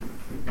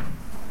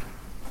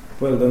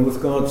Well then,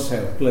 with God's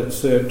help,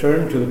 let's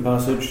turn to the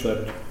passage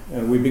that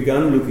we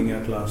began looking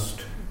at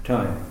last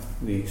time,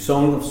 the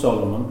Song of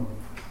Solomon,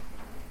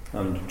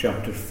 and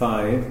chapter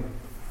 5.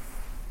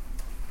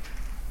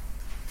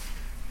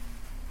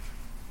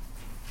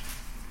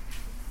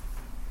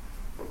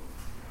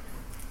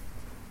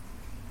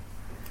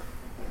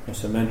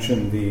 As I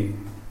mentioned,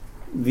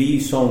 the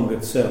song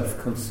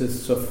itself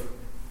consists of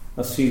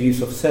a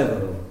series of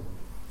several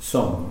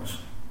songs,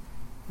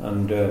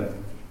 and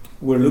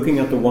we're looking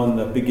at the one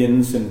that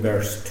begins in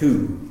verse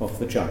 2 of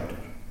the chapter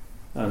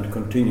and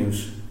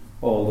continues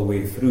all the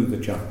way through the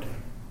chapter.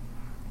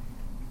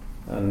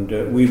 And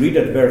we read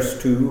at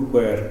verse 2,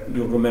 where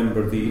you'll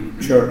remember the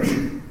church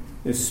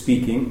is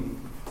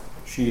speaking.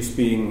 She is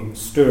being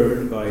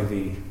stirred by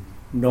the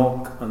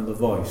knock and the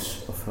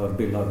voice of her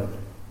beloved.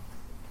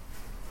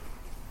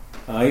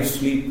 I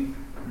sleep,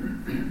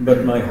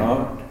 but my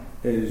heart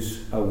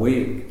is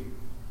awake.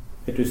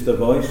 It is the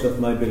voice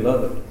of my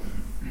beloved.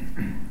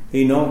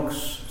 He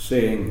knocks,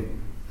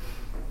 saying,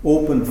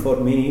 "Open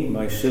for me,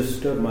 my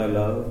sister, my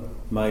love,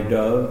 my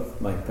dove,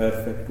 my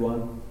perfect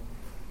one.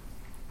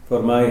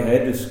 For my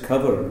head is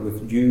covered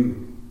with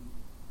dew,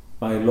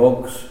 my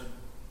locks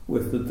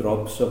with the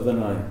drops of the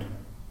night.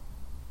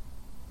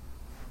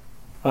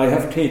 I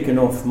have taken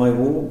off my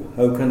robe,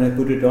 how can I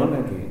put it on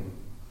again?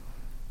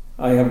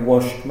 I have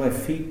washed my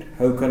feet,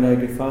 how can I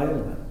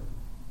defile them?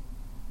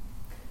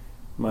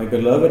 My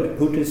beloved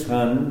put his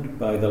hand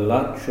by the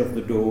latch of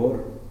the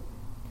door,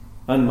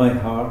 and my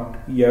heart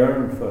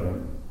yearned for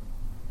him.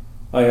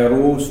 I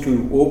arose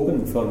to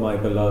open for my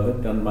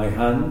beloved, and my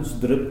hands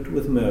dripped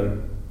with myrrh,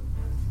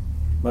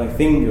 my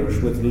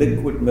fingers with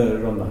liquid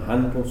myrrh on the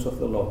handles of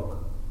the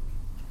lock.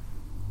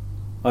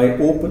 I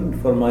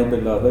opened for my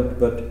beloved,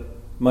 but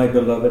my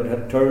beloved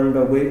had turned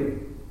away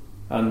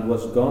and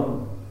was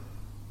gone.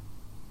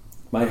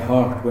 My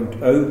heart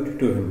went out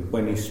to him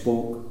when he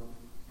spoke.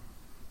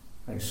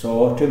 I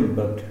sought him,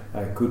 but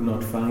I could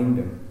not find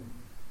him.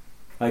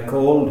 I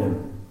called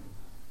him,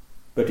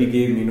 but he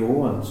gave me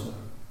no answer.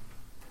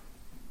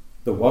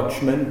 The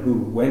watchmen who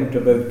went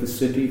about the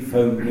city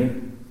found me.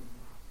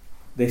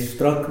 They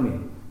struck me.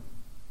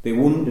 They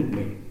wounded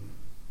me.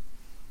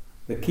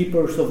 The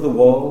keepers of the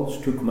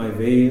walls took my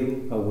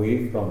veil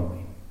away from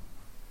me.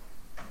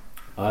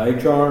 I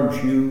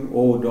charge you,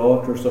 O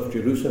daughters of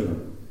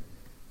Jerusalem,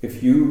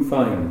 if you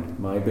find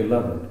my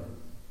beloved,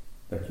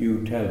 that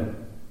you tell him,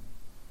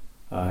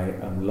 I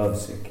am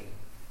lovesick."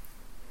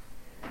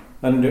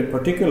 And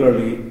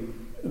particularly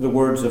the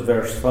words of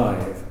verse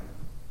 5,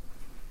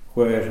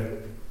 where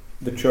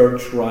the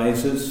church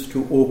rises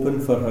to open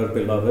for her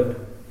beloved.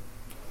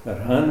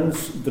 Her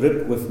hands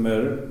drip with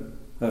myrrh,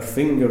 her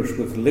fingers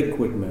with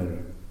liquid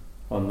myrrh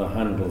on the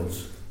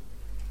handles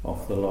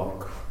of the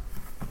lock.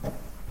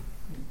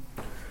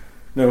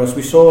 Now, as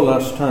we saw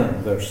last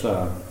time, there's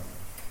a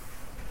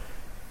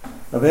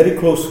very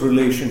close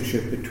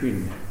relationship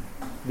between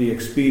the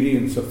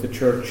experience of the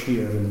church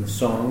here in the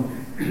song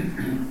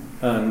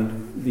and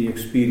the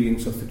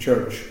experience of the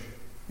church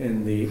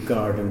in the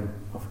Garden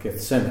of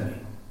Gethsemane.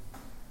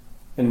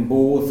 In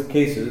both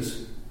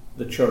cases,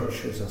 the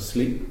church is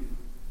asleep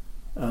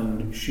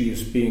and she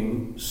is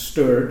being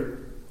stirred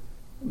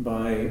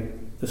by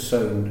the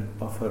sound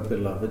of her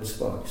beloved's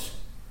voice.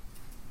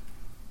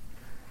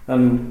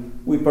 And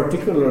we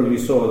particularly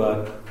saw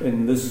that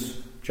in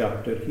this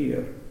chapter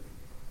here.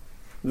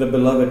 The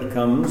beloved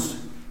comes,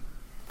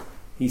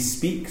 he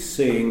speaks,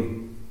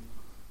 saying,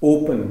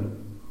 "Open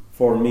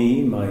for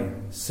me, my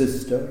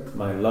sister,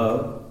 my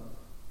love,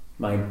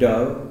 my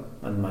dove,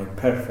 and my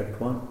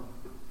perfect one."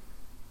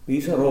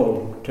 These are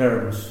all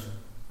terms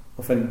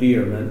of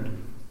endearment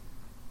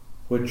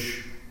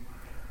which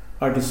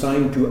are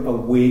designed to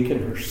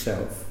awaken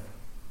herself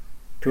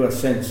to a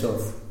sense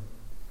of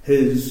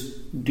his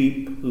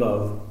deep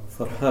love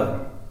for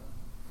her.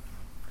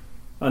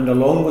 And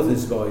along with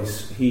his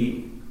voice,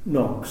 he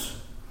knocks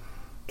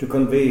to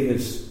convey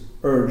his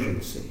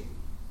urgency,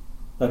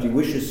 that he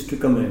wishes to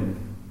come in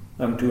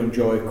and to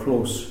enjoy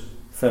close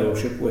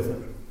fellowship with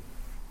her.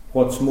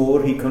 What's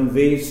more, he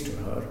conveys to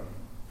her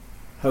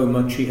how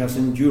much he has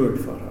endured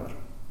for her,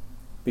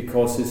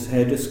 because his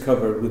head is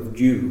covered with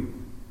dew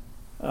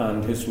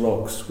and his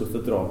locks with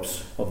the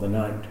drops of the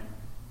night.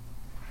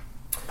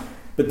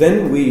 But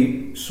then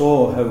we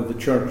saw how the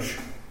church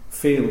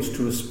fails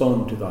to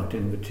respond to that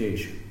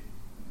invitation.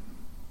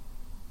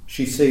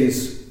 She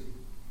says,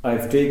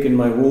 "I've taken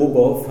my robe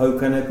off, how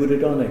can I put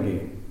it on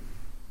again?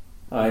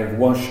 I've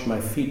washed my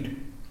feet,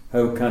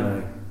 how can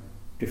I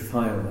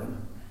defile them?"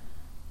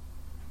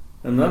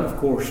 And that, of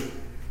course,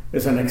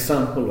 is an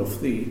example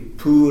of the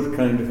poor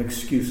kind of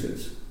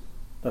excuses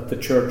that the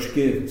church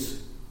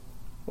gives,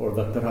 or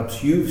that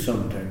perhaps you've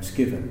sometimes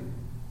given,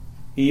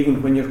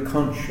 even when you're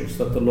conscious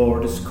that the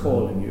Lord is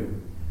calling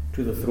you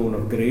to the throne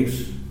of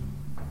grace,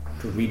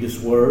 to read his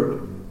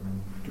word,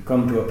 to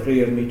come to a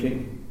prayer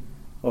meeting,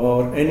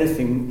 or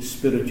anything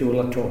spiritual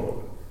at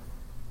all.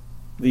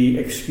 The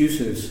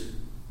excuses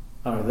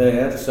are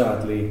there,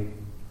 sadly,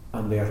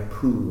 and they are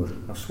poor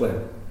as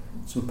well.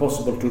 It's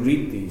impossible to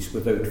read these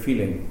without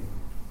feeling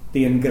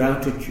the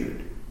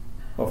ingratitude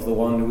of the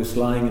one who is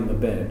lying in the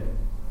bed,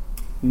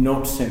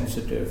 not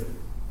sensitive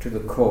to the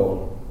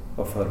call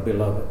of her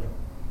beloved.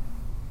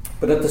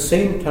 But at the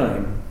same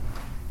time,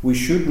 we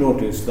should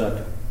notice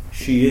that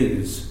she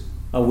is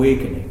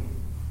awakening.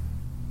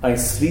 I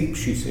sleep,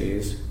 she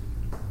says,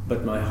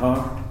 but my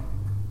heart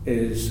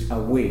is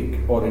awake,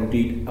 or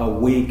indeed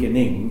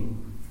awakening.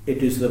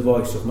 It is the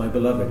voice of my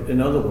beloved.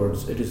 In other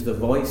words, it is the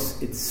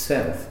voice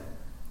itself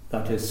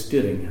that is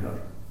stirring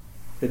her.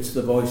 It's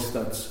the voice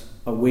that's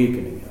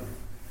awakening her.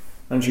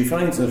 And she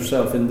finds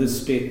herself in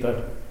this state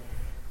that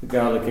the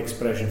Gaelic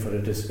expression for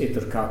it is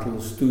étar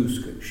catals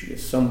túscud. She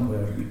is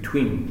somewhere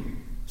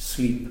between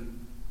sleep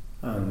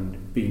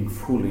and being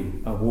fully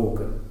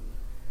awoken.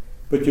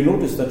 But you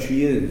notice that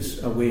she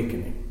is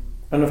awakening.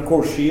 And of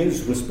course she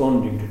is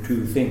responding to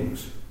two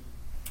things.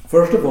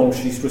 First of all,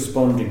 she's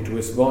responding to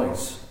his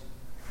voice.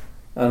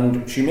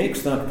 And she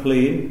makes that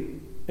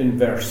plain in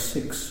verse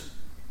 6.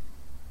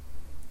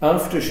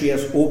 After she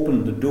has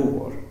opened the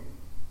door,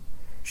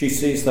 she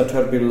says that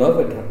her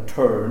beloved had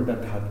turned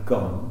and had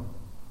gone.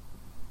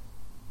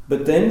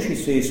 But then she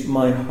says,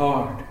 my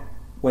heart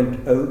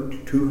went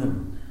out to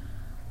him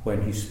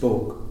when he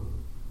spoke.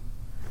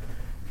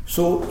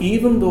 So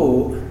even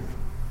though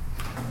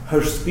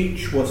her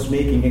speech was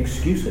making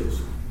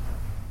excuses,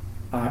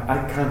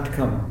 I can't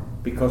come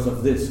because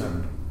of this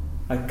and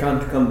I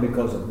can't come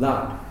because of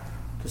that,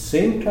 at the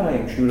same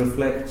time she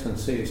reflects and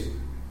says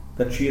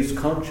that she is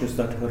conscious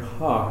that her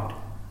heart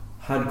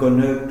had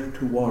gone out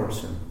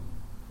towards him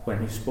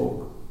when he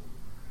spoke.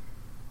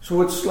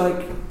 So it's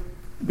like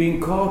being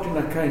caught in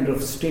a kind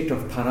of state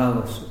of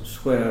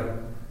paralysis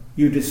where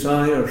you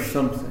desire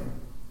something,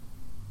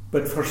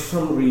 but for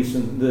some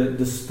reason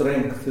the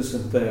strength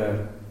isn't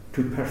there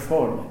to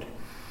perform it.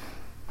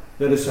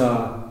 There is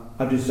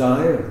a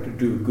desire to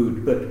do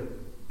good, but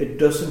it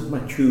doesn't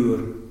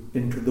mature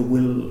into the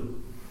will.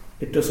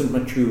 It doesn't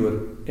mature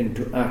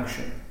into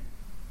action.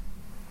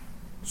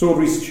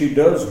 So she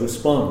does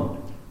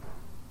respond,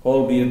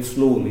 albeit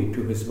slowly,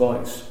 to his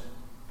voice.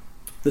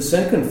 The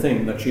second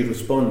thing that she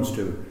responds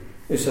to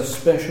is a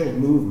special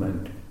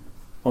movement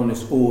on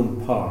his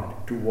own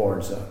part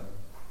towards her.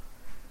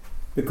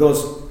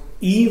 Because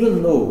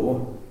even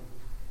though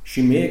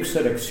she makes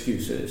her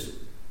excuses,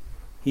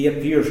 he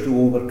appears to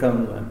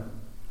overcome them,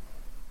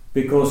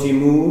 because he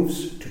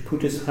moves to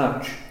put his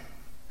hand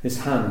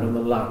on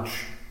the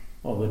latch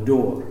of the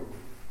door.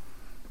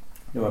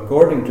 Now,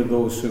 according to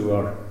those who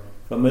are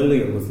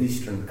familiar with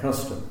Eastern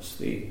customs,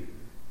 the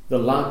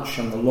latch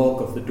and the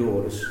lock of the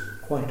door is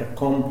quite a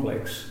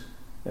complex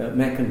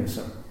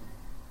mechanism.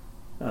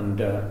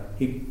 And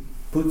he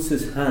puts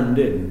his hand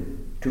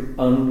in to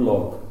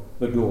unlock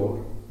the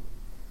door.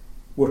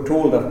 We're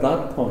told at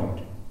that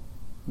point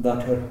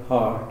that her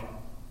heart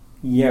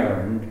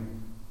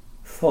yearned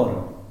for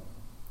him.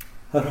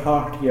 Her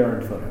heart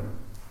yearned for him.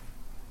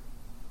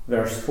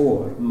 Verse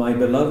 4, my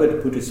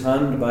beloved put his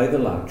hand by the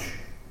latch,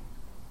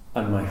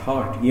 and my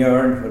heart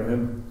yearned for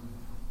him,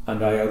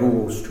 and I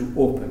arose to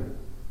open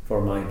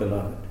for my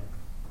beloved.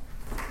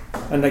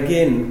 And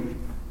again,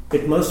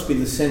 it must be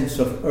the sense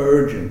of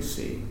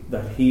urgency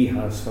that he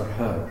has for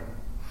her.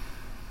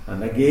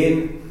 And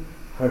again,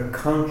 her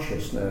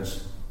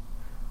consciousness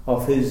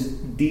of his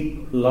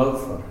deep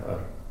love for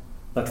her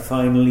that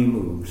finally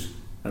moves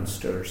and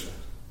stirs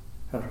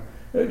her.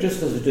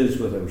 Just as it is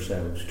with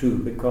ourselves too,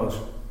 because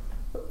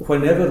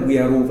whenever we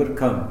are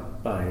overcome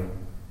by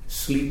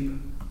sleep,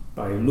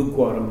 by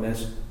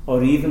lukewarmness,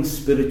 or even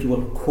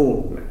spiritual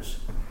coldness,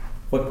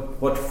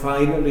 what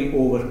finally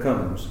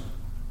overcomes,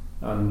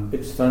 and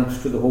it's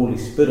thanks to the Holy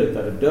Spirit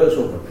that it does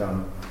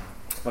overcome,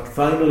 what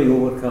finally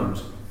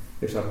overcomes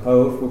is a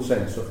powerful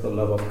sense of the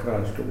love of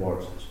Christ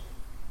towards us.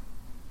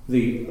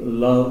 The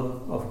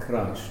love of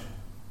Christ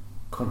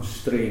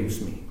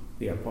constrains me,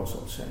 the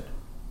apostle said.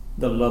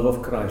 The love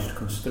of Christ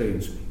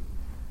constrains me.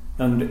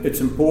 And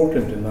it's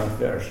important in that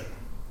verse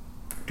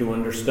to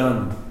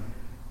understand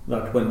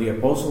that when the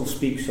apostle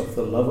speaks of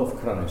the love of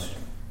Christ,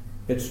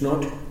 it's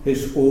not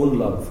his own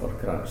love for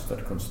Christ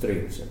that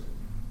constrains him.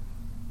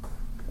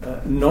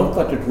 Not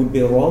that it would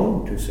be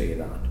wrong to say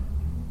that,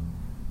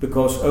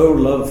 because our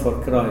love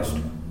for Christ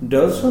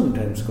does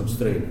sometimes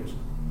constrain us,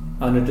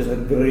 and it is a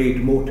great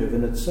motive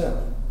in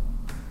itself.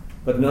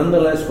 But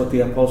nonetheless, what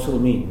the apostle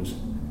means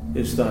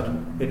is that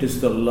it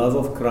is the love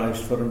of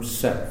Christ for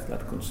himself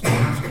that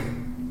constrains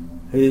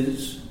him.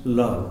 His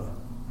love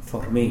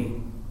for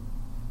me.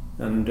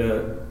 And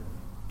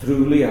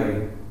truly,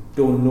 I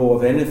don't know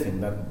of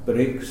anything that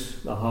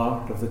breaks the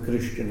heart of the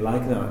Christian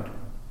like that.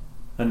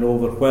 An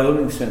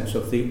overwhelming sense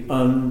of the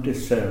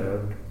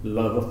undeserved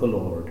love of the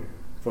Lord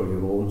for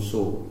your own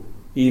soul,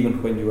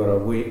 even when you are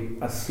awake,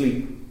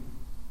 asleep,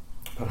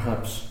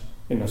 perhaps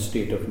in a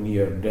state of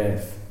near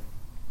death.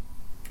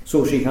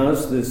 So she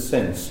has this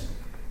sense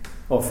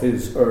of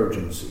his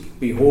urgency.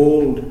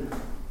 Behold,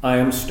 I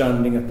am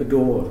standing at the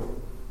door,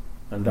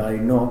 and I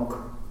knock,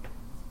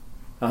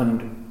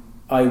 and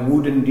I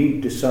would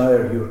indeed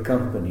desire your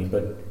company,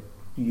 but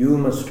you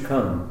must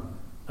come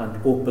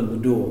and open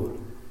the door,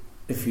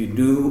 If you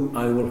do,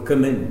 I will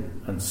come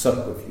in and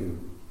sup with you,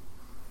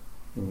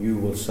 and you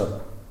will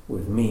sup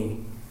with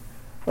me.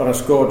 Or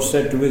as God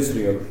said to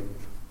Israel,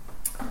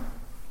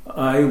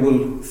 I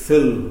will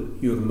fill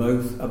your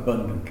mouth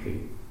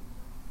abundantly,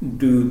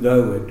 do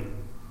thou it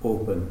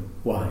open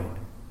wide.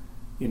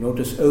 You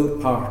notice our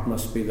part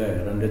must be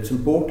there, and it's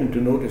important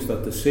to notice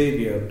that the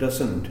Saviour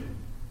doesn't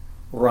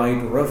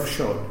ride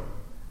roughshod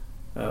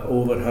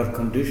over her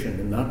condition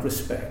in that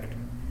respect.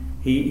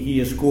 He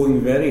is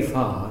going very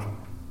far,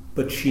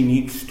 but she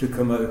needs to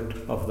come out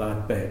of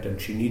that bed, and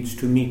she needs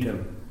to meet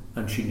him,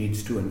 and she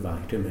needs to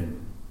invite him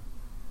in.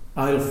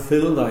 I'll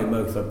fill thy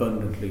mouth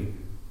abundantly,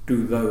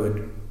 do thou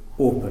it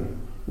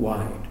open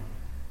wide.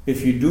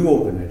 If you do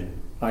open it,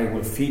 I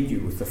will feed you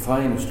with the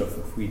finest of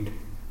the wheat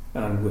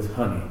and with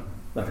honey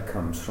that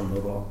comes from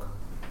the rock.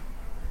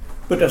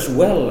 But as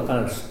well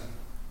as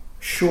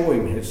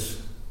showing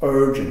his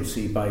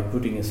urgency by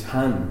putting his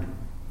hand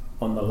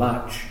on the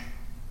latch,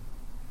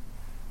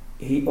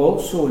 he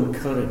also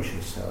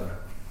encourages her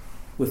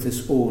with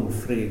his own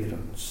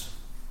fragrance.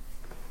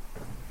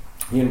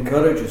 He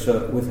encourages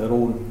her with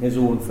his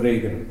own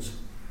fragrance,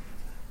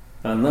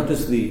 and that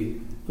is the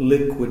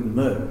liquid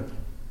myrrh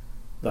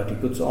that he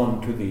puts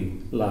onto the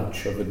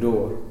latch of the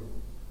door.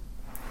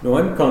 Now,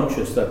 I'm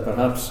conscious that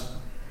perhaps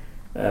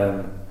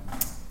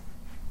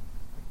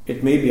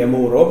it may be a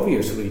more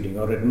obvious reading,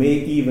 or it may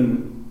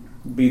even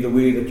be the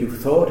way that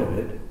you've thought of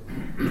it,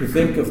 to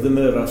think of the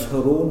myrrh as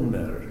her own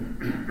myrrh.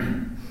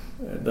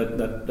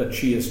 That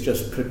she is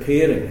just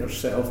preparing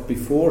herself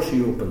before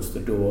she opens the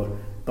door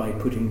by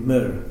putting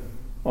myrrh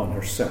on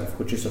herself,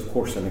 which is of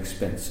course an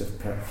expensive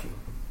perfume.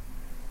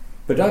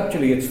 But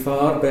actually it's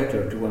far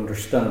better to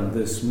understand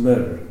this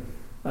myrrh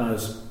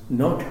as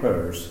not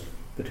hers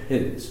but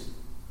his.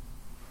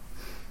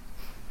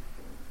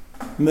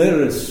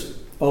 Myrrh is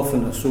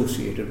often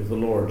associated with the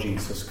Lord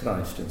Jesus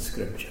Christ in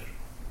Scripture.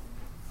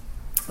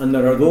 And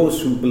there are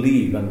those who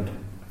believe, and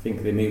I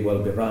think they may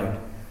well be right,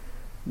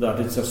 that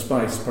it's a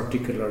spice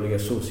particularly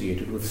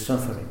associated with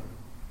suffering,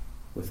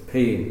 with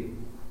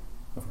pain.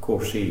 Of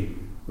course, he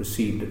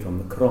received it on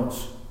the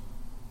cross.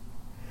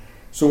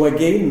 So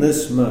again,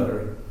 this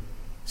myrrh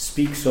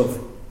speaks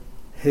of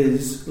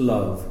his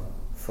love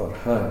for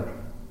her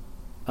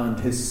and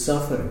his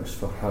sufferings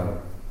for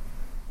her,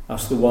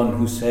 as the one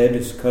whose head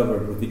is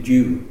covered with the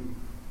dew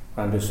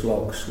and his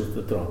locks with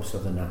the drops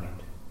of the night.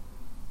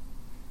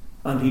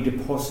 And he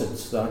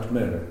deposits that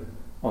myrrh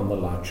on the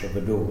latch of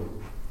the door.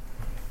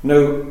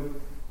 Now,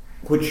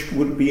 which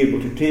would be able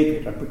to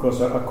take it,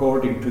 because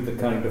according to the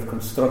kind of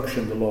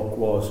construction the lock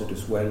was, it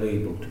is well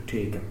able to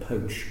take a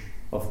pouch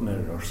of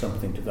myrrh or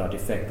something to that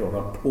effect, or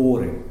a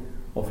pouring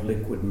of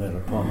liquid myrrh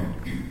upon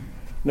it.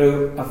 Now,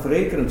 a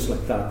fragrance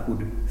like that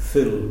would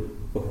fill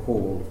the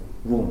whole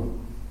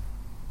room.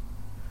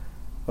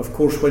 Of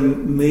course,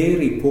 when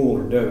Mary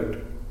poured out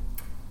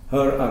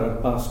her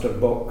alabaster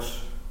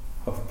box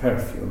of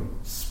perfume,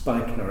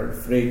 spikenard,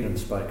 fragrant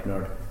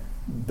spikenard,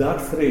 that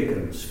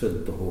fragrance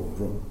filled the whole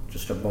room,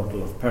 just a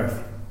bottle of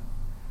perfume.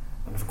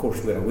 And of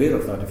course we're aware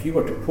of that. If you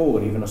were to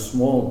pour even a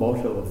small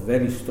bottle of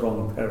very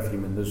strong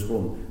perfume in this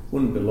room, it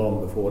wouldn't be long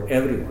before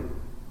everyone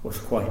was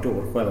quite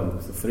overwhelmed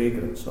with the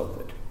fragrance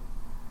of it.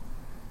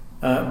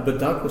 But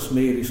that was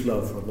Mary's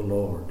love for the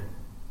Lord.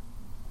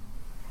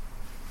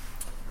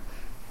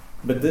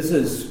 But this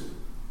is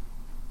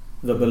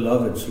the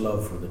beloved's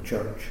love for the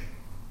church.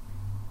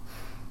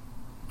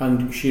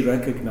 And she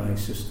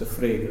recognizes the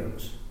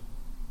fragrance.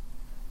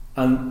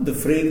 And the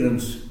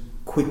fragrance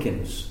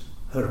quickens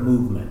her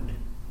movement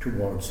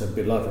towards her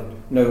beloved.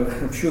 Now,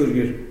 I'm sure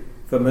you're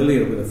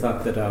familiar with the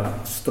fact that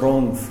a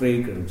strong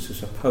fragrance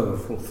is a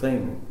powerful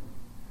thing.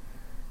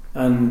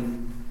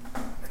 And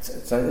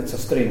it's a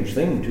strange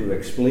thing to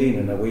explain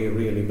in a way,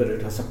 really, but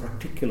it has a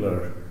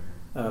particular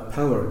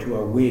power to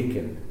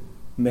awaken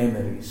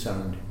memories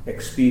and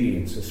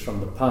experiences from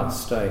the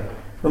past. I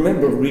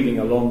remember reading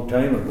a long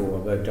time ago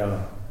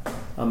about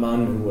a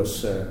man who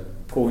was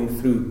going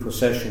through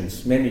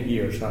processions many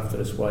years after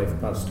his wife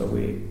passed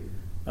away,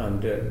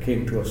 and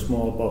came to a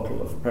small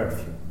bottle of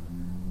perfume.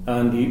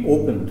 And he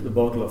opened the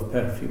bottle of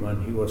perfume,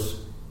 and he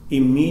was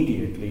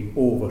immediately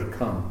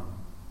overcome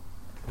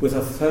with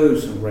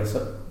 1,000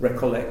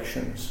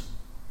 recollections,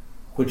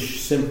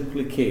 which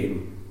simply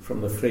came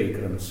from the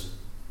fragrance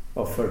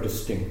of her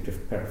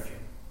distinctive perfume.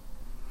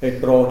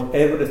 It brought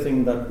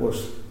everything that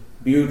was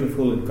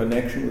beautiful in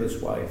connection with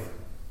his wife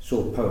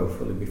so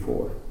powerfully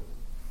before.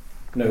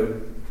 Now,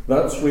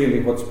 that's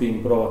really what's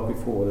being brought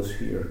before us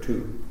here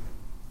too.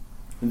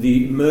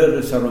 The myrrh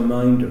is a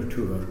reminder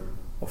to her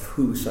of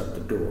who's at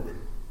the door.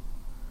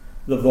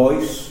 The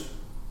voice,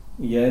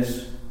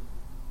 yes,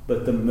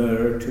 but the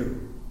myrrh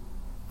too.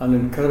 An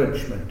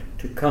encouragement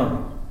to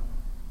come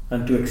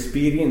and to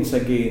experience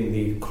again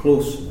the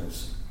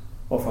closeness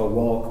of a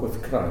walk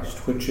with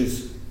Christ, which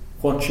is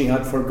what she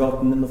had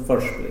forgotten in the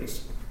first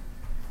place.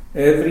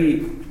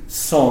 Every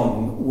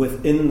song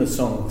within the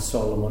Song of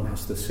Solomon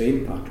has the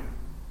same pattern.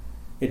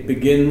 It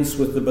begins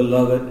with the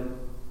beloved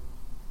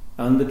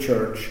and the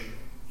church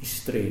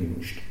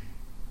estranged.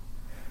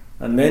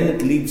 And then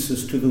it leads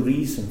us to the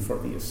reason for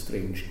the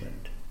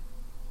estrangement.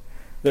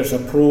 There's a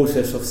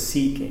process of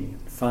seeking,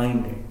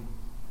 finding,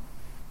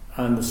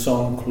 and the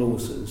song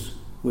closes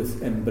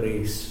with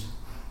embrace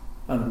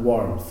and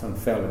warmth and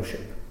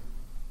fellowship.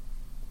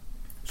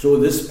 So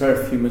this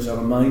perfume is a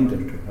reminder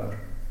to her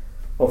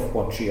of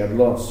what she had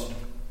lost,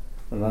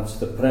 and that's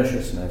the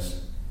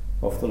preciousness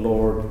of the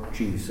Lord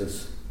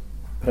Jesus'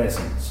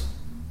 presence.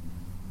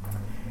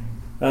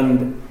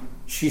 And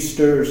she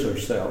stirs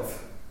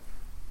herself,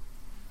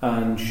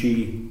 and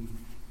she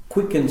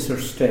quickens her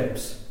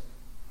steps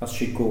as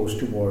she goes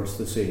towards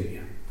the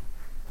Saviour.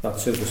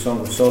 That's how the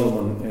Song of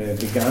Solomon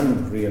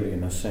began, really,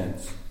 in a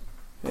sense.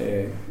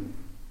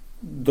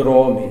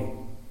 Draw me,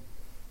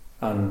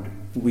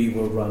 and we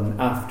will run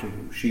after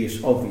you. She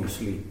is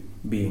obviously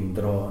being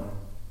drawn.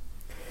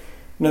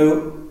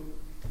 Now,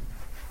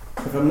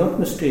 if I'm not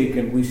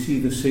mistaken, we see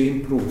the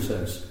same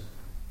process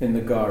in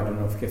the Garden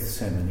of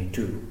Gethsemane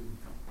too.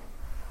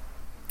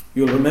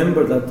 You'll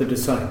remember that the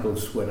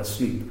disciples were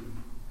asleep.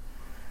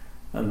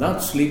 And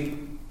that sleep,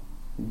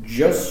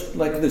 just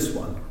like this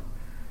one,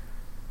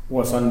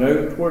 was an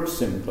outward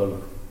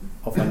symbol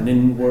of an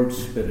inward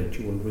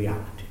spiritual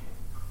reality.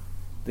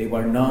 They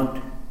were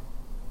not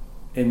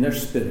in their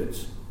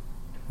spirits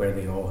where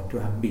they ought to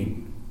have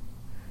been.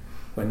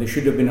 When they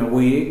should have been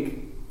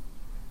awake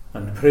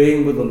and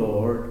praying with the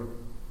Lord,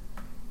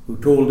 who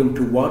told them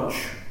to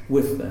watch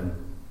with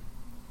them,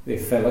 they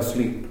fell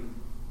asleep,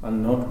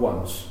 and not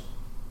once,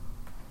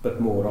 but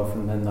more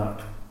often than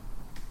that.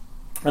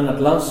 And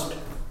at last,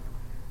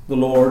 the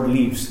Lord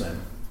leaves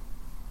them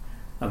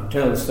and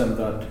tells them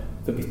that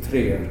the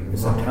betrayer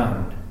is at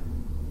hand.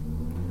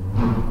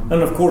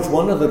 And of course,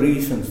 one of the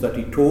reasons that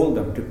he told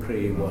them to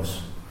pray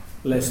was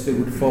lest they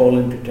would fall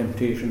into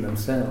temptation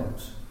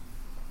themselves.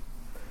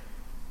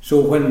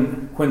 So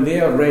when they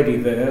are ready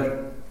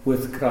there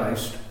with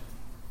Christ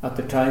at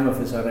the time of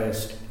his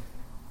arrest,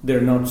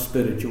 they're not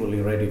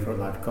spiritually ready for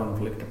that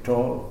conflict at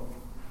all.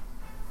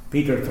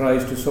 Peter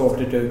tries to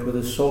sort it out with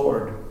his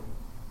sword,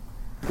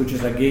 which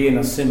is again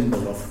a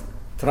symbol of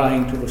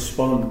trying to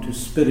respond to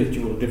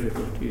spiritual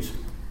difficulties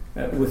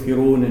with your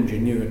own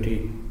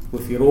ingenuity,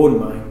 with your own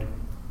mind,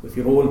 with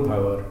your own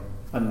power,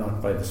 and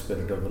not by the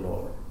Spirit of the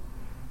Lord.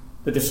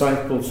 The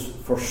disciples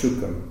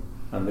forsook him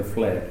and they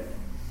fled.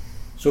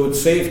 So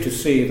it's safe to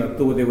say that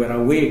though they were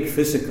awake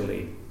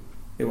physically,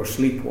 they were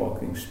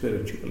sleepwalking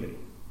spiritually.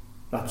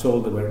 That's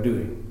all they were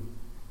doing.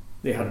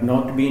 They had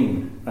not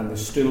been, and they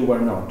still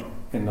were not,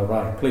 in the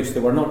right place. They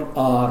were not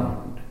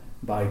armed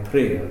by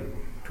prayer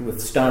to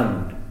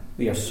withstand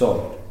the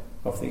assault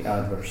of the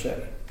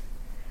adversary.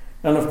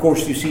 And of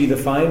course you see the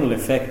final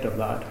effect of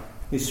that,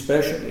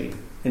 especially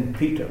in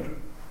Peter,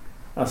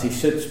 as he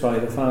sits by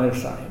the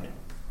fireside.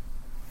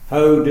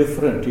 How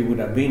different he would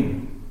have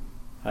been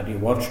had he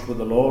watched with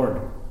the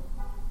Lord,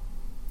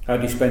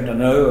 had he spent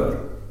an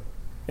hour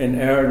in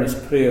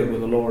earnest prayer with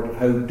the Lord.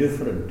 How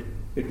different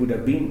it would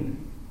have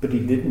been. But he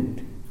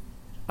didn't.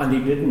 And he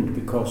didn't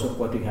because of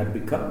what he had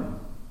become.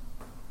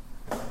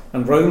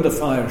 And round the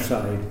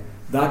fireside,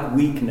 that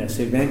weakness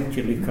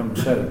eventually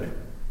comes out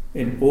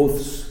in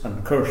oaths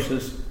and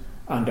curses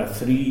and a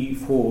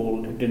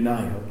threefold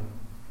denial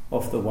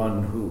of the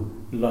one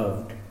who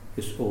loved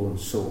his own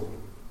soul.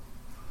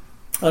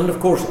 And of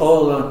course,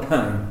 all that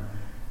time,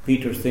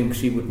 Peter thinks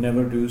he would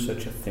never do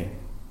such a thing.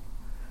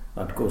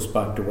 That goes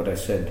back to what I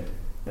said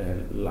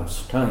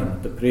last time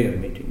at the prayer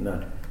meeting,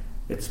 that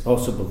it's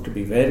possible to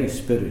be very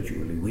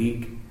spiritually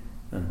weak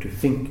and to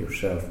think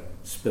yourself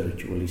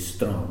spiritually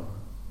strong.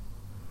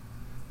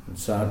 And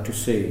sad to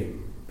say,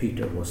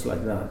 Peter was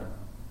like that.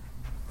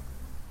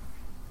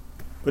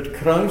 But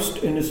Christ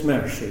in his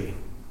mercy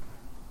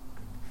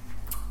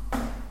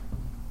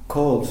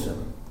calls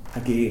him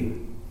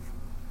again.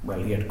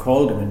 Well, he had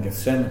called him in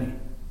Gethsemane,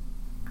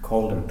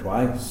 called him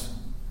twice,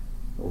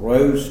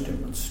 roused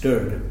him and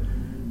stirred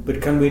him.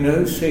 But can we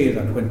now say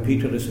that when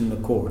Peter is in the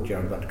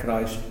courtyard, that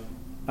Christ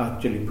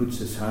actually puts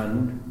his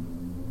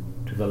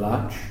hand to the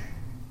latch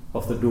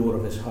of the door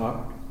of his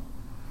heart?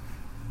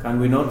 Can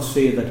we not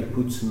say that he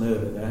puts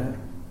myrrh there,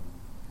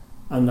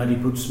 and that he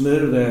puts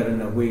myrrh there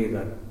in a way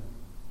that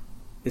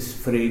is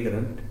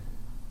fragrant?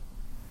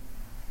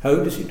 How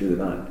does he do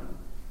that?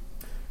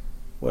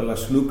 Well,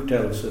 as Luke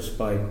tells us,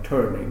 by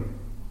turning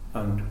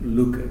and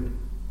looking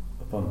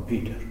upon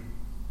Peter.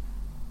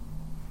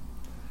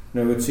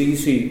 Now, it's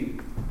easy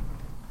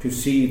to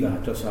see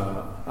that as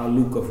a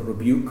look of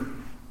rebuke,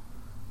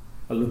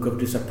 a look of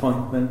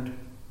disappointment,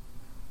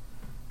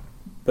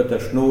 but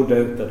there's no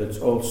doubt that it's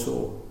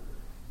also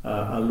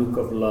a look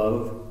of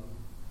love,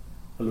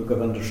 a look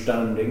of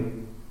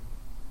understanding,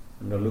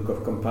 and a look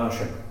of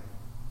compassion.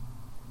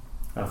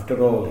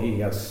 After all, he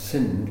has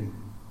sinned,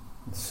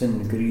 and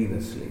sinned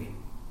grievously.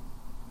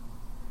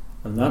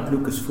 And that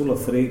look is full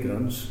of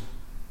fragrance.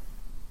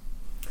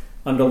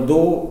 And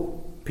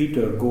although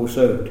Peter goes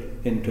out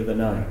into the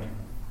night,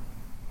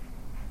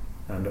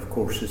 and of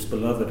course his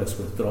beloved has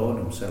withdrawn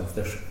himself,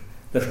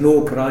 there's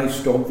no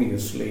Christ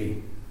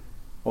obviously,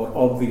 or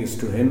obvious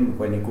to him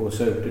when he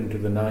goes out into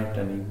the night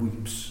and he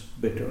weeps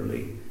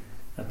bitterly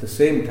At the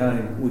same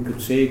time, we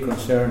could say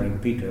concerning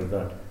Peter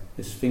that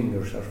his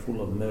fingers are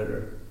full of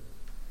murder,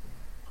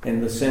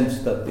 in the sense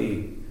that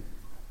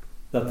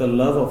the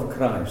love of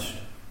Christ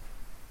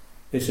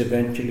is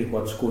eventually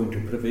what's going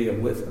to prevail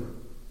with him.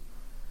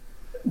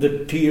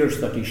 The tears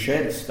that he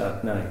sheds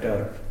that night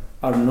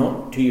are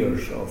not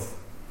tears of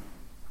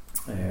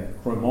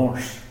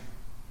remorse.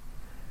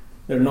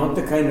 They're not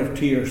the kind of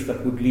tears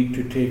that would lead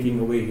to taking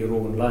away your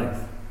own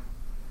life.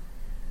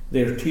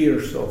 They're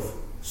tears of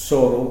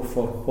sorrow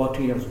for what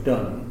he has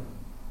done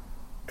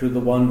to the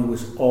one who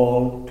is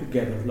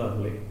altogether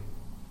lovely,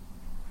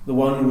 the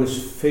one who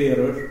is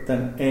fairer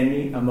than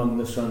any among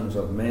the sons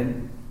of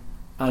men,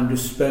 and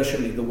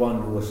especially the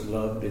one who has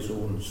loved his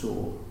own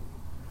soul.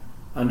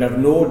 And I've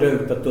no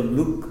doubt that the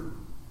look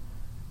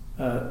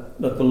that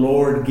the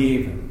Lord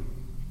gave him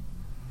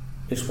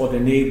is what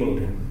enabled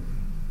him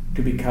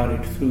to be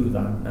carried through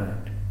that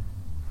night,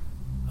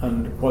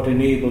 and what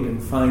enabled him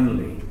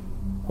finally,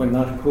 when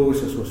that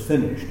process was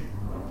finished,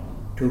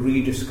 to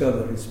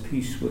rediscover his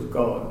peace with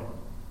God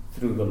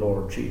through the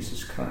Lord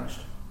Jesus Christ.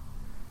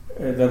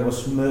 There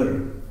was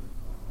myrrh,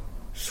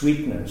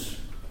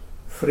 sweetness,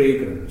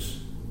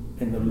 fragrance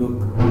in the look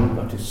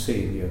that his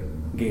Saviour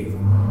gave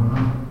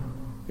him.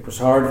 It was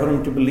hard for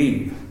him to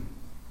believe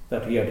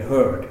that he had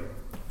heard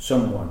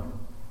someone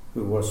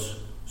who was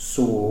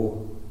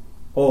so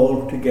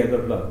altogether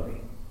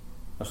lovely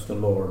as the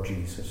Lord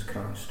Jesus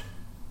Christ.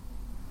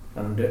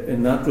 And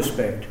in that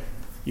respect,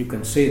 you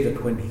can say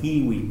that when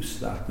he weeps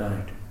that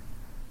night,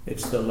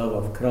 it's the love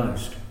of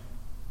Christ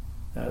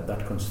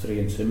that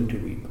constrains him to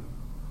weep.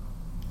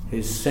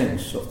 His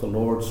sense of the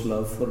Lord's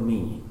love for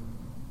me,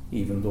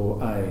 even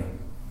though I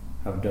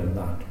have done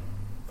that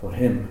for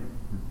him.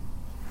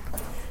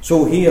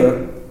 So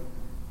here,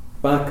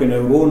 back in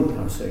our own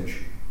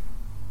passage,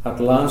 at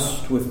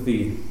last, with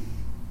the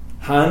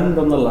hand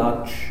on the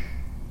latch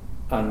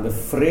and the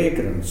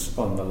fragrance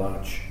on the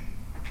latch,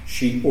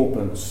 she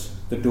opens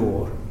the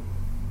door.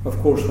 Of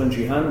course, when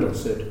she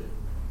handles it,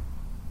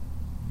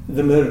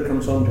 the myrrh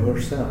comes onto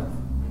herself,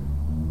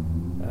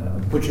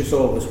 which is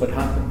always what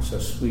happens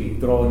as we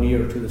draw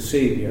near to the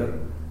Saviour.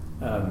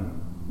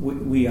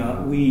 We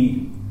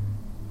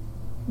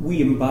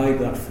imbibe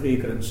that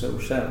fragrance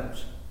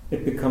ourselves.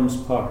 It becomes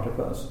part of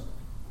us.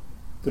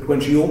 But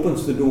when she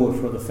opens the door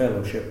for the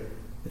fellowship,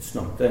 it's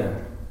not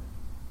there.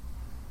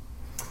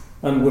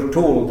 And we're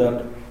told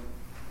that,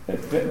 at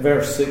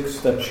verse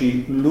 6, that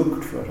she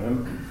looked for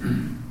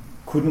him,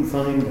 couldn't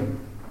find him.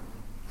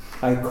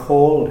 I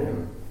called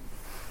him,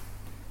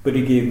 but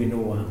he gave me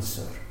no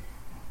answer.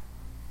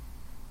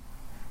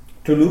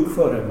 To look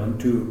for him and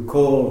to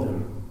call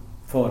him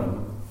for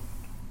him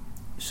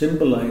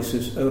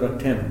symbolizes our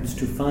attempts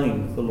to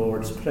find the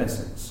Lord's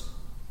presence.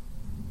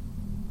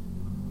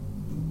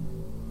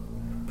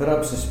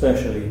 Perhaps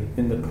especially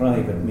in the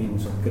private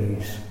means of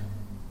grace.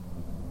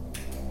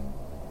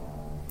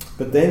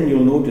 But then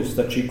you'll notice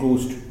that she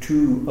goes to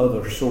two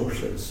other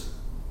sources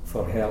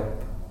for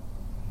help.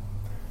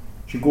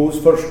 She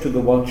goes first to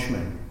the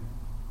watchmen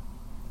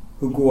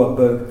who go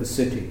about the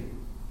city.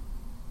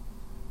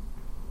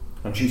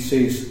 And she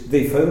says,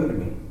 they found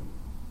me.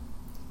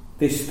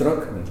 They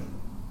struck me.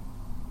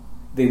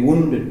 They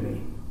wounded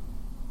me.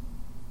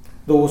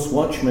 Those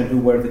watchmen who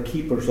were the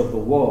keepers of the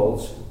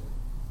walls,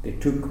 they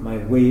took my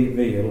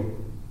veil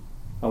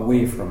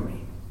away from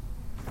me.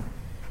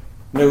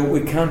 Now,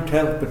 we can't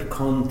help but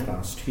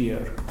contrast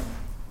here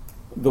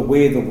the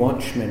way the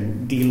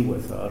watchmen deal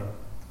with her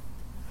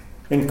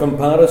in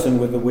comparison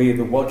with the way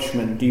the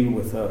watchmen deal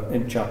with her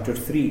in chapter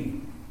 3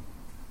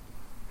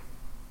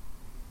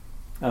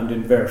 and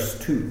in verse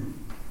 2.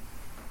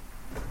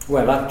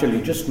 Well,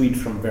 actually, just read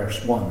from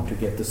verse 1 to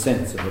get the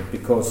sense of it,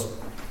 because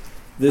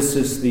this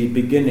is the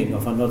beginning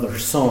of another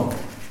song.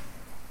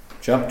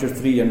 Chapter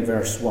 3 and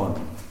verse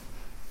 1.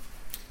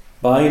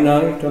 By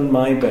night on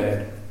my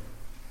bed,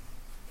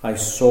 I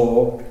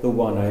saw the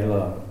one I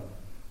love.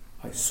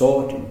 I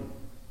sought him,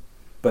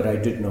 but I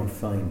did not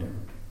find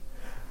him.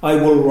 I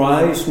will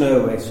rise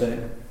now, I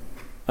said,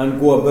 and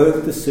go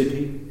about the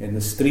city, in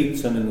the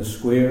streets and in the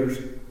squares.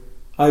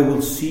 I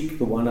will seek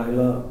the one I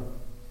love.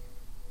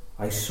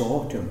 I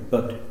sought him,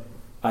 but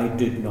I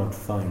did not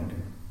find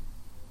him.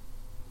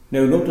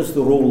 Now notice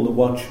the role the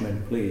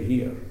watchmen play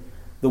here.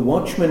 The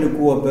watchmen who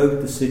go about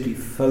the city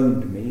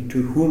found me,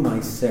 to whom I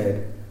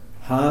said,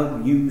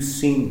 have you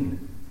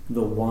seen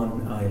the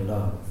one I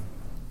love?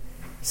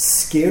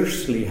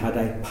 Scarcely had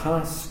I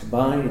passed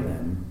by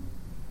them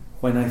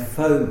when I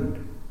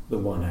found the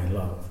one I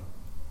love.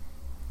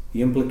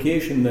 The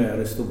implication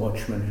there is the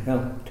watchmen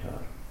helped her.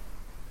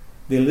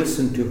 They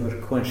listened to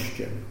her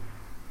question.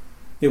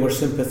 They were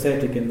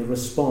sympathetic in the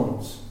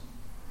response,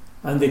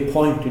 and they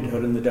pointed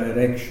her in the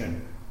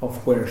direction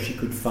of where she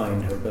could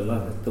find her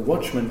beloved. The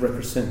watchmen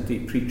represent the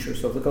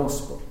preachers of the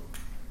gospel,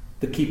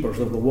 the keepers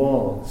of the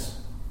walls,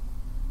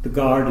 the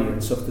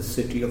guardians of the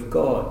city of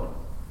God,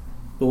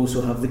 those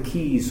who have the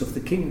keys of the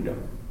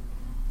kingdom.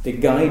 They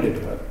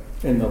guided her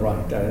in the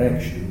right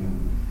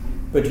direction.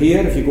 But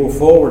here, if you go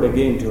forward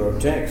again to our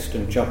text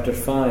in chapter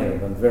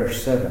 5 and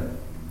verse 7,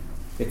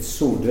 it's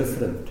so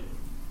different.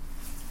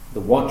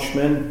 The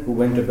watchmen who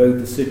went about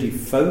the city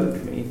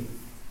found me,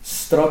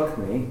 struck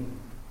me,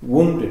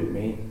 wounded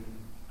me,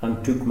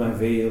 and took my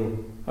veil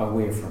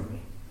away from me.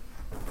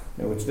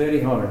 Now, it's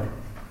very hard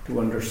to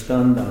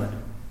understand that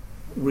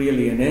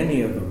really in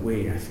any other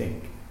way, I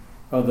think,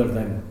 other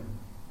than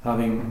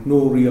having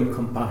no real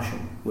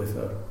compassion with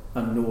her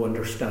and no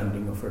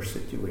understanding of her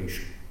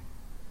situation,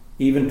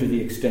 even to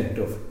the extent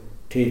of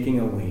taking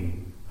away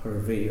her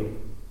veil.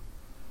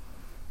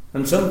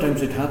 And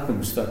sometimes it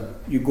happens that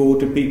you go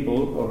to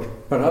people, or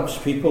perhaps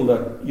people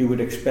that you would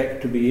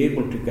expect to be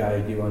able to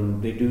guide you,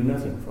 and they do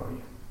nothing for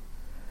you.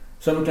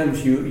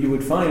 Sometimes you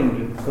would find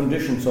in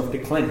conditions of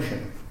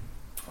declension,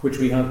 which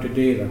we have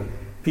today, that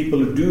people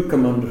who do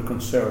come under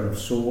concern of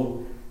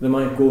soul, they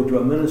might go to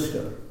a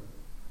minister.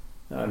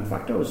 In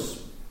fact, I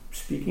was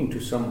speaking to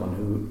someone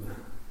who,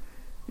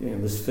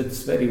 this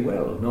fits very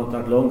well. Not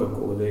that long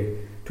ago, they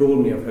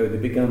told me of how they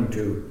began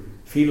to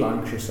feel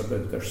anxious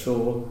about their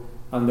soul,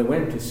 and they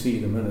went to see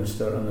the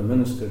minister, and the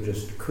minister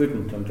just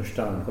couldn't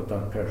understand what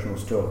that person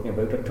was talking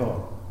about at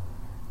all.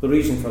 The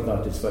reason for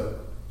that is that,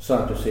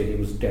 sad to say, he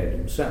was dead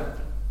himself.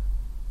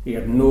 He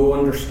had no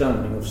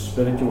understanding of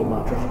spiritual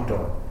matters at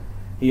all.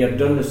 He had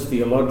done his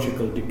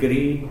theological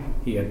degree,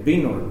 he had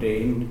been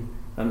ordained,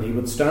 and he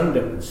would stand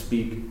up and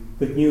speak,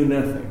 but knew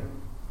nothing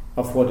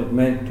of what it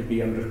meant to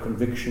be under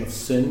conviction of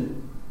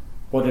sin,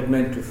 what it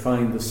meant to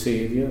find the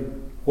Saviour,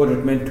 what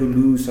it meant to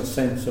lose a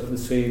sense of the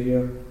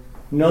Saviour.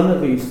 None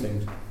of these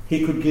things.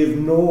 He could give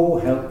no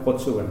help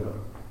whatsoever.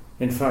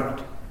 In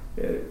fact,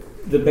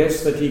 the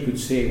best that he could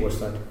say was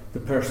that the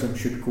person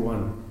should go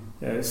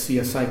and see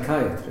a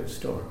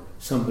psychiatrist or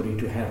somebody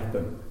to help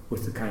him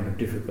with the kind of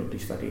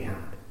difficulties that he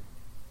had.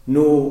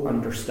 No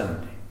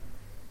understanding.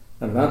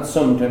 And that's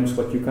sometimes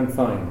what you can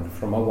find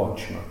from a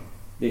watchman.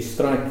 They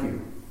strike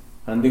you,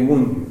 and they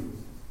wound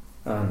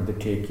you, and they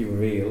take your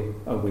veil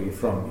away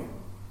from you.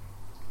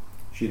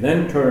 She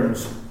then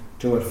turns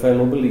to her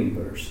fellow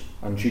believers,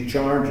 and she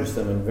charges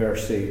them in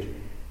verse 8,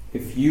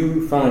 "If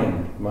you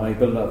find my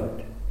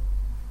beloved,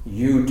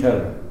 you tell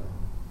him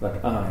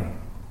that I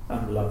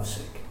am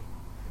lovesick."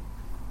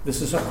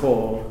 This is a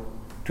call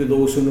to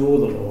those who know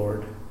the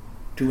Lord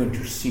to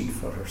intercede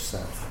for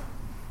herself.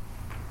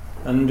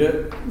 And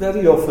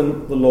very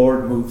often the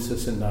Lord moves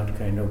us in that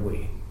kind of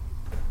way.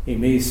 He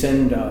may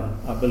send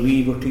a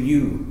believer to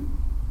you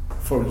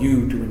for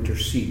you to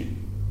intercede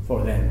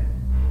for them.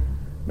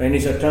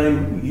 Many's a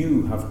time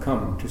you have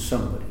come to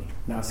somebody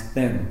and asked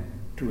them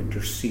to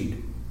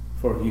intercede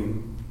for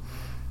you.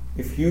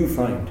 If you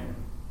find him,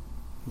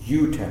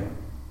 you tell him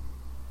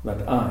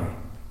that I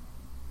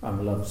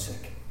am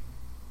lovesick.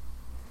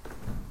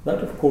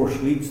 That, of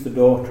course, leads the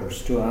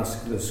daughters to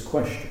ask this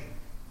question: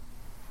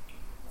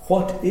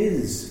 what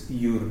is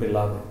your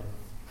beloved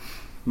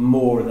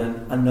more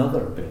than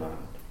another beloved,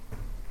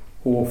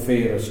 O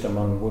fairest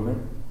among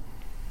women?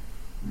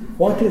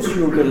 What is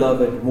your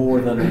beloved more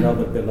than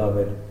another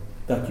beloved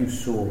that you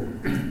so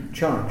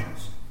charge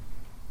us?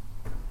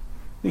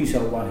 These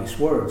are wise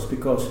words,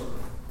 because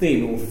they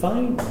know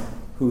fine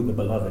who the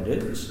beloved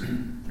is.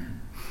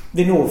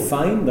 They know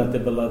fine that the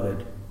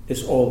beloved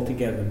is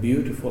altogether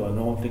beautiful and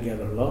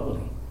altogether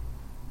lovely.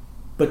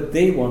 But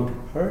they want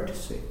her to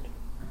say it.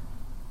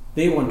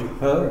 They want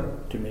her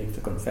to make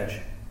the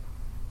confession.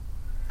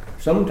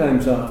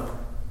 Sometimes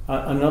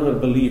another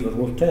believer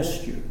will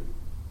test you.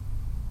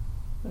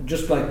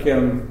 Just like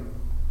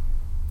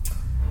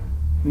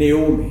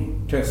Naomi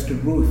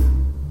tested Ruth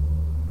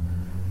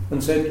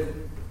and said,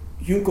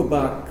 "You go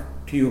back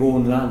to your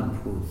own land,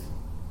 Ruth.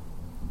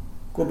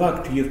 Go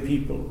back to your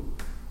people.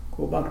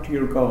 Go back to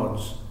your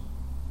gods."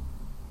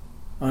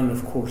 And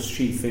of course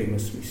she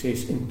famously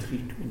says,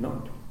 "Entreat me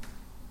not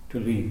to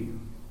leave you."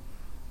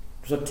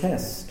 It was a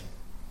test.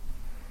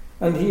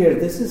 And here,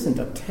 this isn't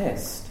a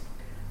test,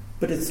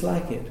 but it's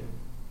like it.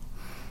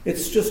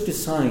 It's just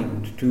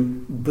designed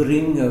to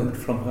bring out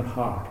from her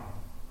heart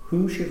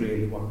who she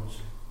really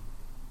was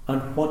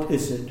and what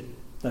is it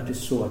that is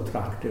so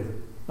attractive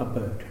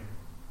about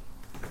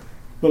her.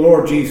 The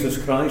Lord Jesus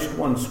Christ,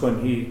 once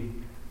when he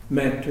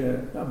met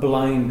a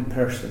blind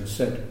person,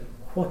 said,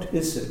 "What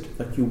is it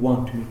that you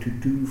want me to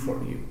do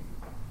for you?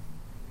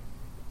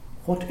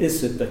 What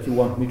is it that you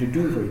want me to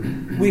do for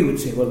you?" We would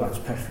say, "Well, that's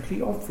perfectly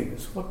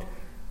obvious.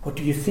 What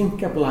do you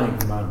think a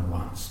blind man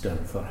wants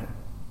done for him?"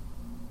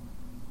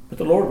 But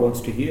the Lord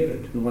wants to hear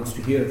it, and wants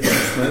to hear it from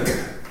his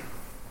mouth.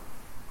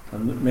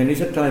 And many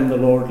a time the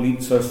Lord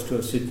leads us to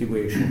a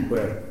situation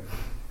where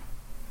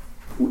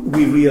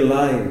we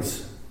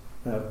realize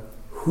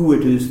who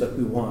it is that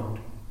we want.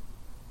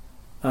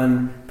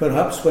 And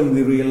perhaps when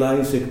we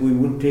realize it, we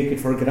won't take it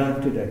for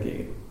granted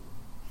again.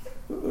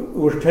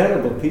 We're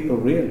terrible people,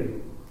 really.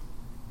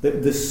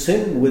 The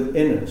sin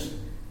within us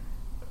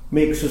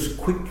makes us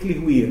quickly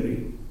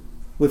weary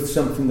with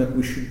something that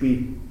we should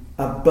be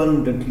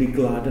abundantly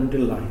glad and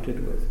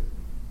delighted with.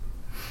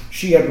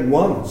 She had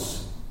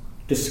once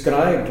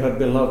described her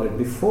beloved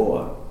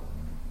before,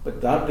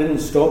 but that didn't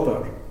stop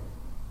her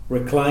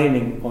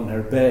reclining on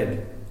her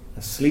bed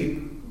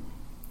asleep.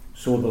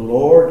 So the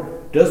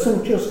Lord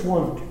doesn't just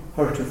want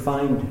her to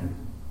find him,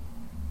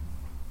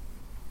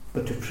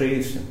 but to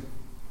praise him,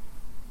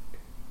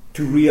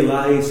 to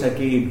realize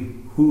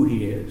again who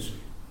he is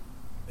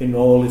in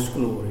all his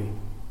glory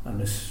and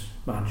his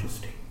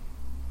majesty.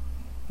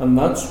 And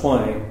that's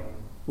why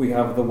we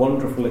have the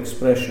wonderful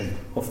expression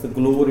of the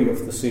glory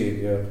of the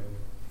Saviour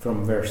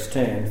from verse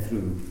 10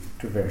 through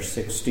to verse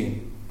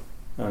 16.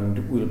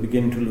 And we'll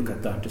begin to look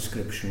at that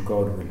description,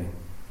 God willing,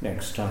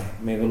 next time.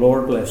 May the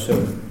Lord bless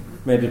our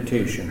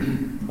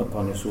meditation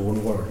upon his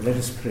own word. Let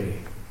us pray.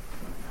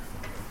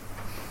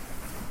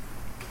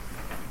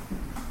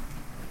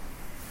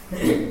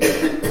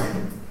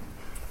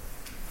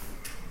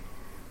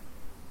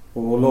 O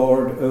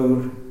Lord, our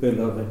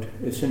beloved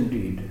is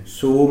indeed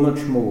so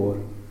much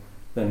more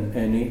than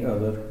any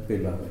other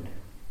beloved.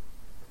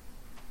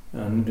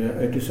 And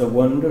it is a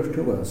wonder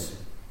to us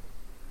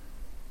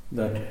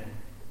that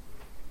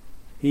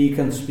he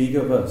can speak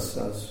of us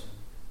as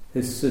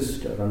his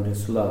sister and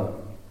his love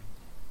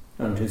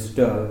and his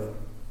dove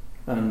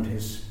and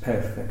his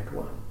perfect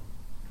one.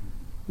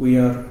 We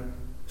are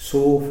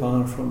so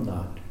far from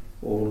that,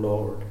 O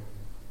Lord,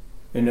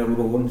 in our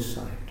own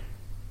sight.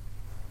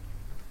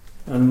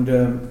 And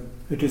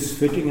it is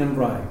fitting and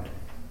right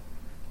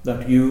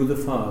that you, the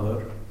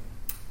Father,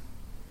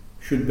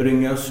 should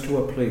bring us to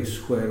a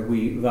place where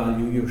we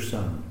value your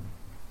Son,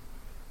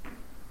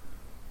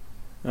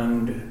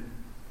 and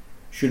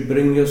should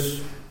bring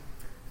us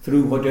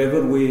through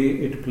whatever way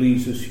it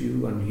pleases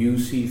you and you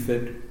see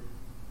fit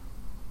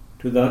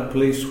to that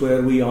place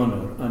where we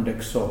honour and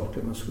exalt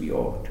him as we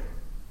ought.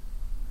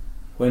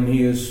 When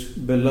he is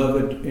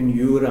beloved in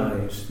your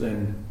eyes,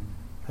 then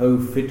how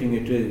fitting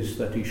it is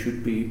that he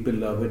should be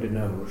beloved in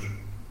ours.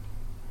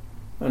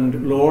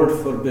 And Lord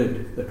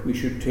forbid that we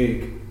should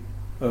take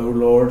our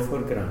Lord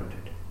for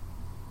granted,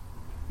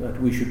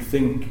 that we should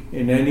think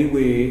in any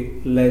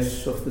way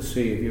less of the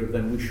Saviour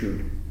than we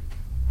should.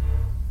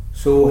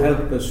 So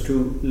help us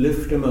to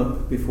lift him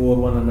up before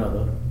one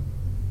another,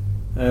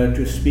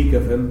 to speak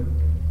of him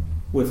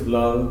with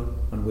love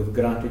and with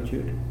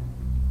gratitude,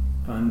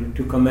 and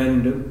to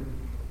commend him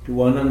to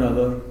one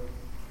another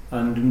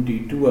and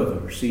indeed to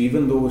others,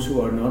 even those who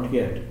are not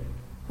yet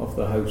of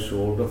the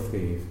household of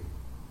faith.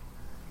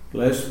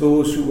 Bless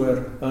those who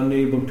were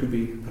unable to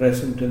be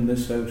present in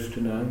this house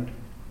tonight,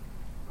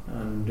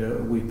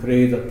 and we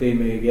pray that they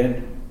may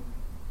again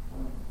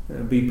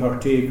be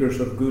partakers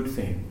of good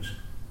things.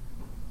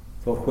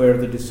 For where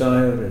the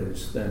desire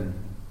is, then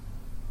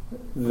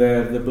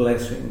there the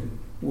blessing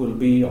will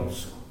be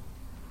also.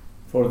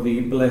 For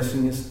the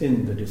blessing is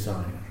in the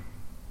desire.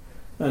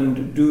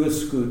 And do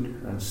us good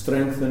and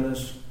strengthen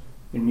us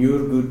in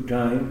your good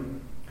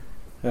time.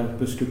 Help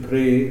us to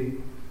pray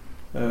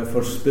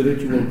for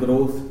spiritual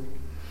growth,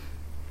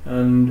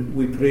 and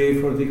we pray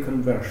for the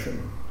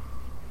conversion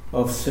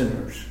of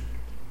sinners,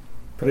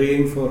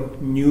 praying for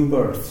new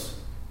births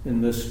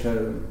in this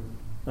town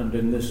and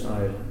in this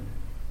island.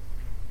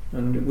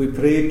 And we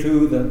pray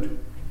too that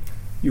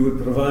you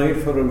would provide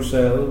for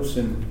ourselves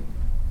in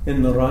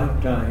the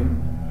right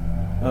time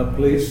a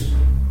place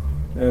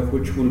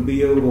which will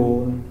be our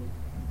own,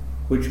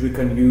 which we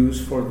can use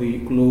for the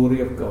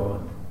glory of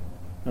God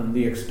and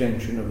the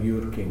extension of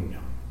your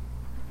kingdom.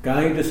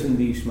 Guide us in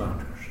these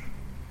matters.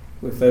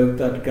 Without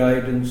that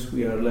guidance,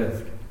 we are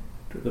left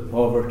to the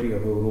poverty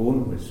of our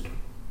own wisdom.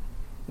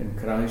 In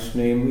Christ's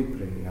name we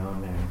pray.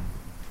 Amen.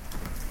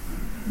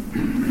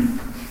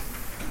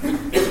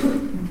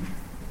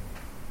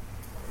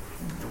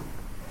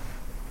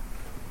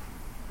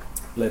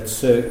 Let's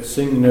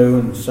sing now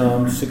in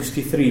Psalm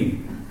 63.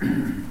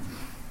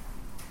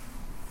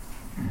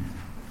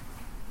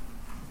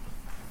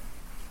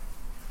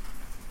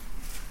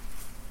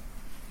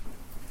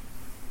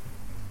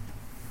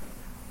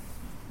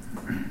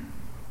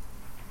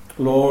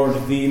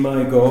 Lord, thee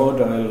my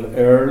God I'll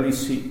early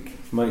seek,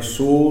 my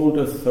soul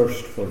doth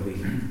thirst for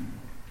thee.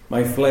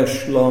 My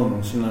flesh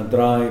longs in a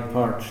dry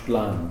parched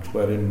land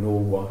wherein no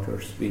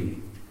waters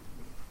be,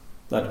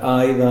 that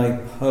I thy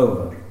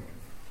power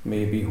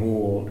may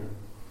behold,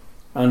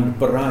 and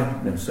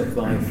brightness of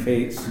thy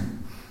face,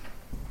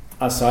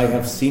 as I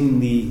have seen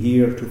thee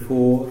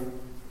heretofore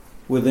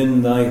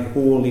within thy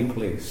holy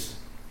place.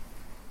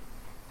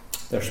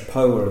 There's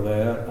power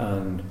there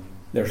and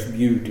there's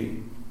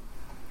beauty.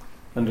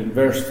 And in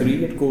verse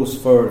 3 it goes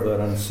further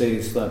and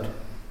says that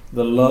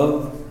the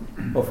love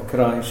of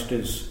Christ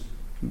is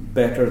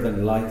better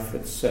than life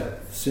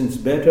itself. Since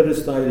better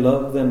is thy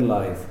love than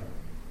life,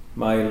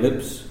 my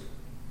lips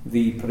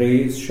thee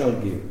praise shall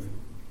give.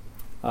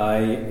 I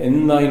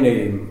in thy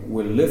name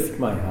will lift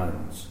my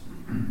hands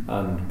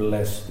and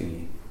bless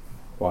thee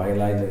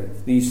while I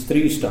live. These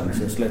three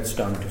stanzas, let's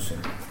stand to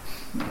sing.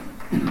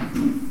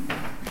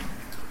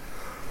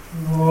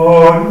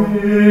 On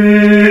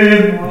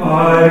me,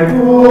 my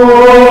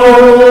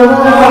God,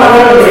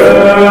 I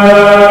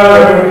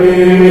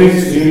early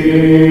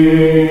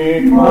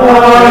seek,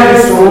 my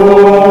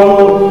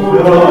soul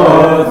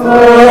doth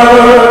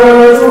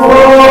thirst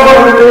for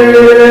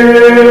thee,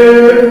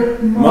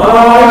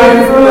 my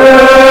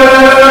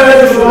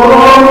flesh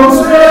longs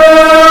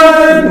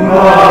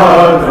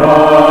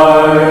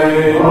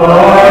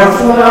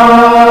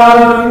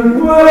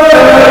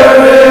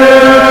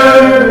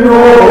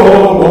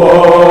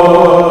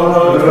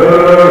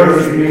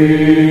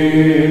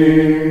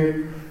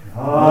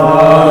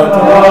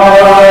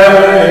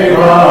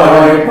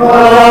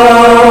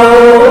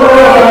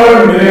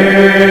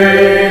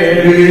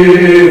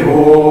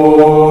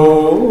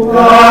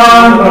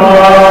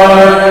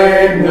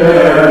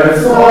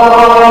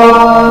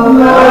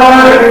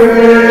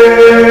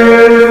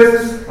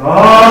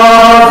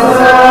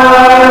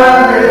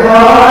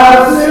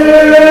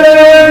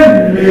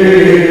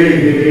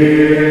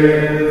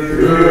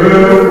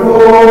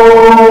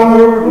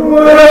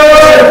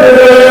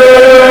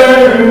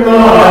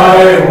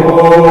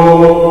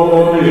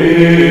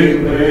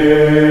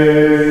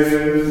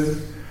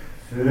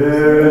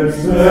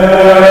Since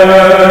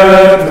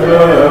better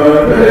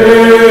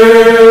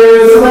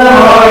is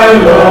thy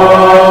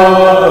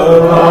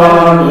love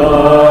than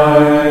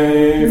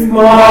life,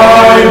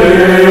 my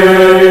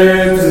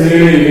lips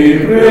thee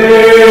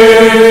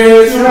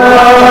praise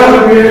shall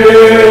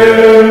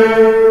give.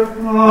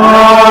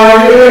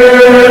 I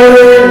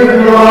in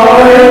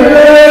thy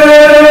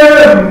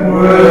name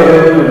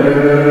will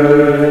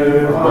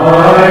lift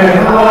my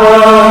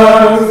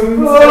hands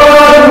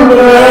and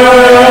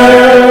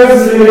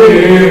bless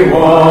thee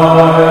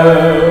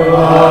while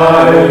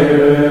I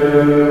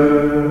live.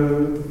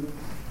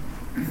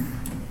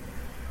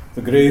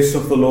 The grace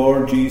of the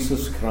Lord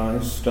Jesus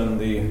Christ and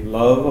the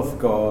love of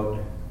God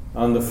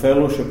and the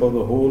fellowship of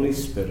the Holy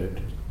Spirit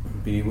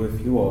be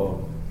with you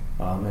all.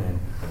 Amen.